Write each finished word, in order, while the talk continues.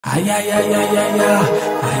Ay ay ay ay ay ay.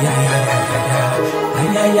 Ay ay ay ay ay ay.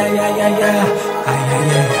 Ay ay ay ay ay ay. Ay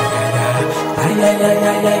ay ay ay ay. Ay ay ay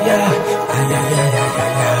ay ay ay. Ay ay ay ay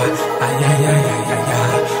ay ay. Ay ay ay ay ay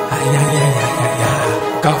ay. Ay ay ay ay ay.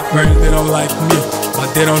 Got friends that don't like me, but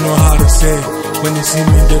they don't know how to say it. When they see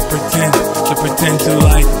me, they pretend to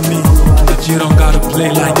like me. But you don't gotta play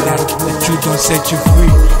like that. The truth don't set you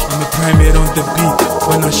free. I'm a primate on the beat.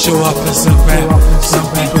 When I show up, it's a rap. Some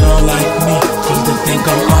people don't like me, cause they think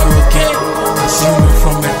I'm arrogant. I see me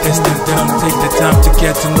from a distance, they don't take the time to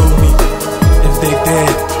get to know me. If they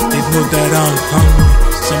did, they know that I'm hungry.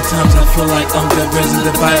 Sometimes I feel like I'm the reason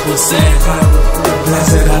the Bible said.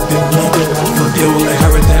 Blessed are the meek, for they will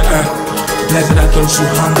inherit the earth. Blessed are those who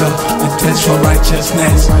hunger and thirst for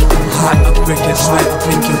righteousness. Heart of breaking sweat,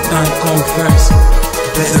 make your time come first.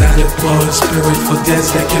 Blessed are the poor in spirit, for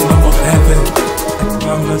theirs the kingdom of heaven.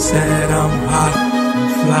 Mama said I'm hot, I'm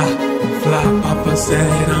fly, I'm fly. Papa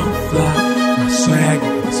said I'm fly. My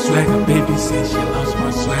swagger, baby says she loves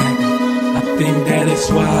my swagger. I think that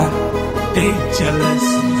is why they jealous.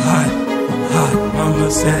 I'm hot, I'm hot.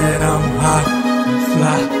 Mama said I'm hot, I'm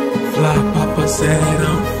fly, I'm fly. Papa said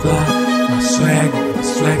I'm fly. My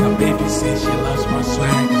swagger, baby says she loves my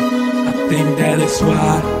swagger. I think that is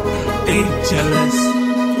why they jealous.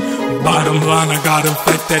 Bottom line, I got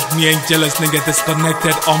infected. Me ain't jealous, nigga,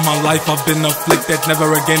 disconnected. All my life I've been afflicted. Never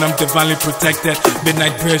again, I'm divinely protected.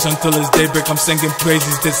 Midnight prayers until it's daybreak. I'm singing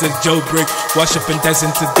praises, this is jailbreak. Worship and dancing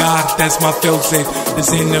to God, that's my fail-safe. This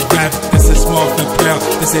ain't a rap, this is more of a prayer.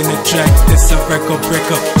 This ain't a track, this a record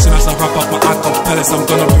breaker. Soon as I wrap up my acapellas, I'm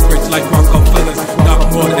gonna be rich like Rockefellers. Dark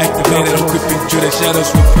mode activated, I'm creeping through the shadows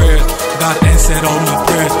with prayers. God answered all my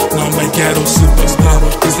prayers, now I'm a ghetto superstar.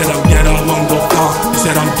 He said I'm ghetto, I won't go far. He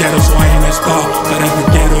said I'm ghetto, so I ain't a star. But every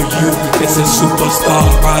ghetto youth is a superstar.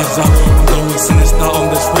 Rise up, I'm going sinister on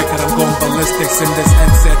this record. I'm going ballistics in this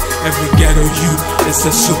headset. Every ghetto youth is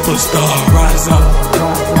a superstar. Rise up.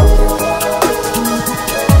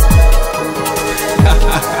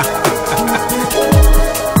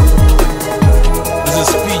 This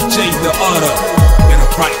is Pjdaauthor. Get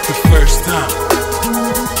it right the first time.